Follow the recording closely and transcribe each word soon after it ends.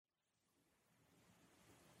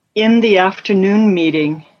In the afternoon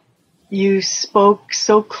meeting, you spoke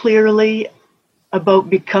so clearly about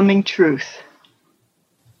becoming truth.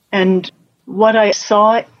 And what I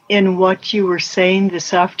saw in what you were saying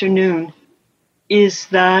this afternoon is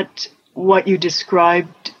that what you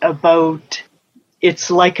described about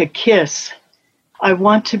it's like a kiss. I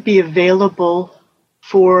want to be available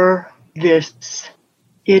for this.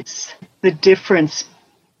 It's the difference,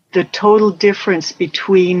 the total difference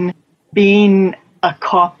between being a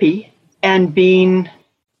copy and being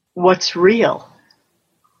what's real.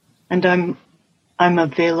 And I'm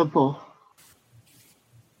available.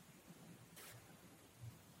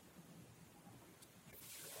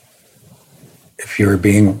 If you're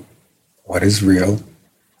being what is real,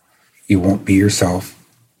 you won't be yourself.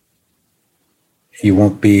 You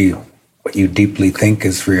won't be what you deeply think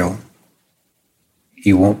is real.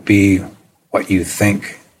 You won't be what you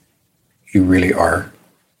think you really are.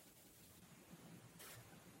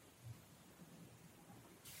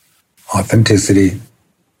 Authenticity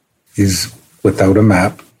is without a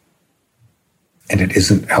map, and it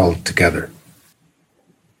isn't held together.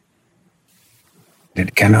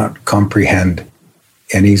 It cannot comprehend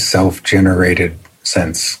any self-generated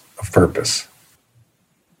sense of purpose,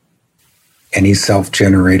 any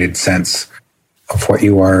self-generated sense of what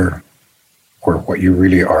you are or what you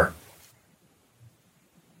really are.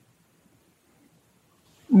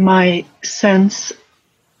 My sense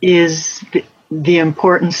is the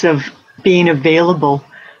importance of being available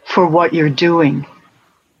for what you're doing.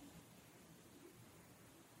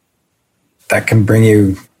 That can bring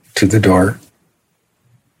you to the door.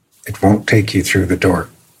 It won't take you through the door.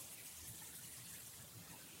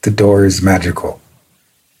 The door is magical.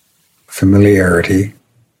 Familiarity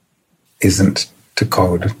isn't to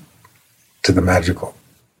code to the magical.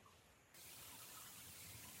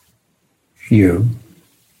 You,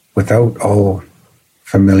 without all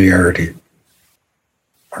familiarity,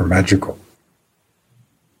 are magical.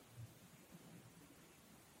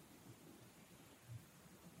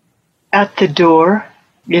 At the door,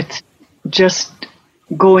 it's just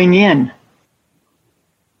going in.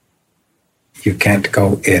 You can't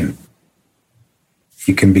go in.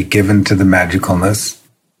 You can be given to the magicalness,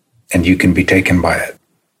 and you can be taken by it.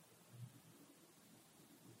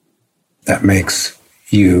 That makes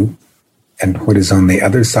you and what is on the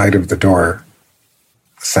other side of the door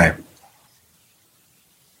the same.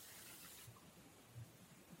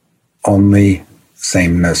 Only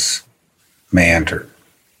sameness may enter.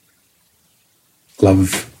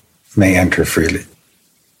 Love may enter freely.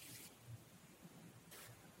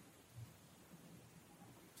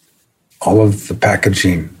 All of the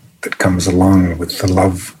packaging that comes along with the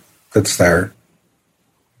love that's there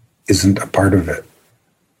isn't a part of it.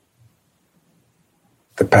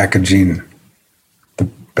 The packaging, the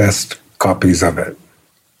best copies of it,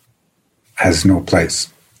 has no place.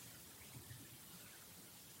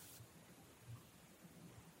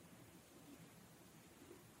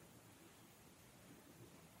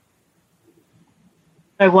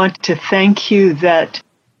 I want to thank you that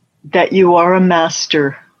you are a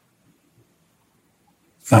master.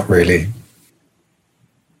 Not really.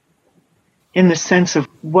 In the sense of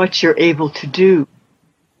what you're able to do.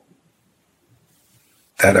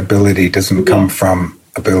 That ability doesn't come from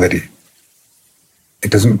ability.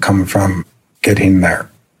 It doesn't come from getting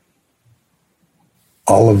there.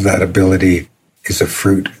 All of that ability is a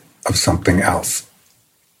fruit of something else.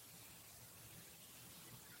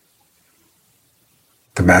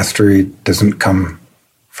 The mastery doesn't come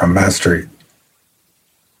from mastery.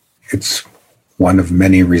 It's one of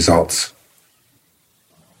many results.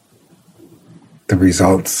 The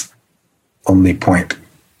results only point.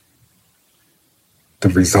 The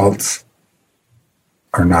results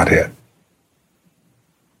are not it.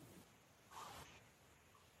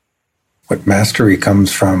 What mastery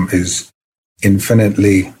comes from is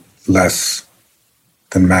infinitely less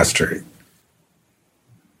than mastery.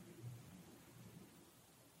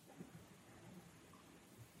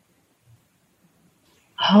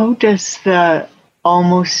 How does the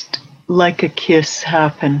almost like a kiss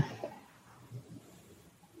happen?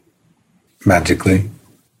 Magically.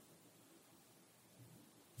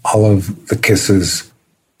 All of the kisses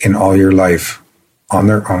in all your life on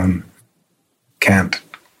their own can't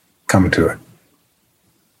come to it.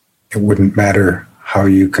 It wouldn't matter how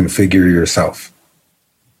you configure yourself.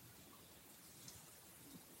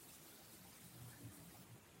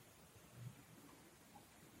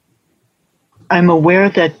 I'm aware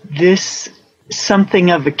that this something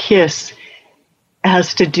of a kiss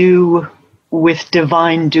has to do with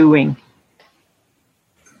divine doing.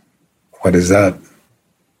 What is that?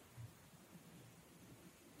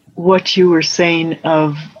 What you were saying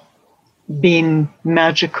of being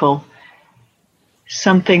magical,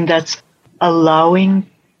 something that's allowing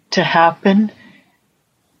to happen.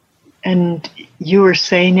 And you were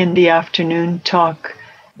saying in the afternoon talk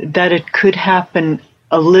that it could happen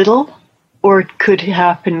a little or it could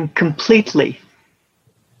happen completely.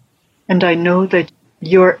 And I know that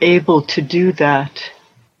you're able to do that.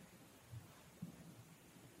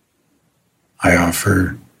 I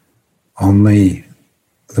offer only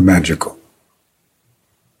the magical.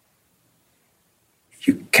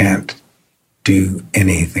 You can't do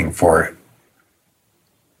anything for it.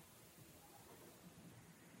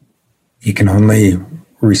 You can only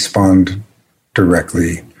respond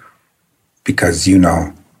directly because you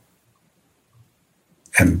know,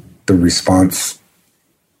 and the response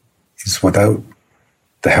is without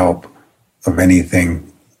the help of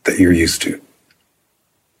anything that you're used to.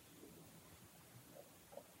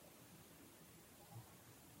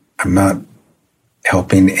 I'm not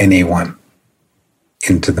helping anyone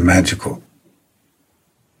into the magical.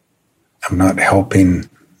 I'm not helping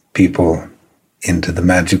people into the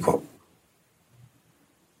magical.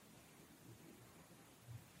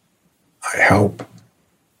 I help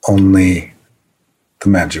only the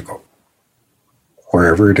magical,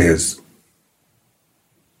 wherever it is.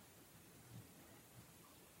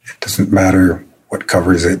 It doesn't matter what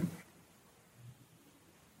covers it,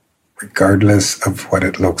 regardless of what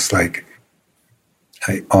it looks like.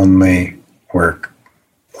 I only work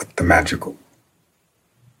with the magical.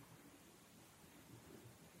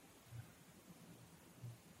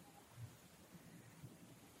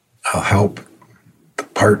 I'll help the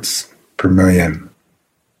parts per million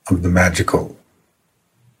of the magical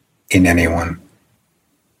in anyone.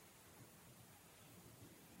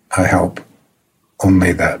 I help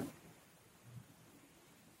only that.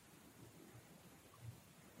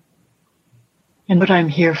 And what I'm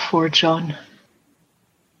here for, John.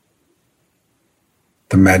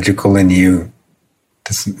 The magical in you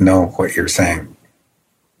doesn't know what you're saying.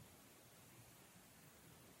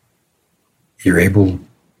 You're able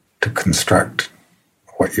to construct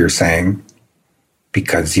what you're saying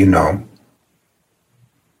because you know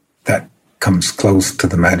that comes close to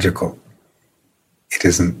the magical. It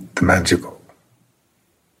isn't the magical.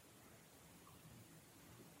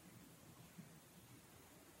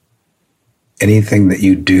 Anything that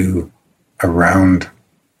you do around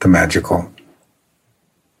the magical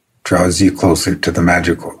draws you closer to the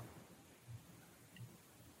magical.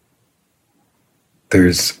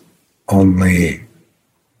 There's only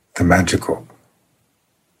the magical.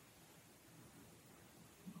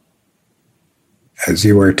 As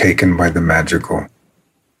you are taken by the magical,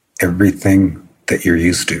 everything that you're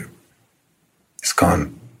used to is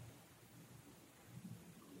gone.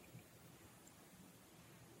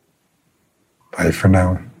 Bye for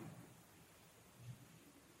now.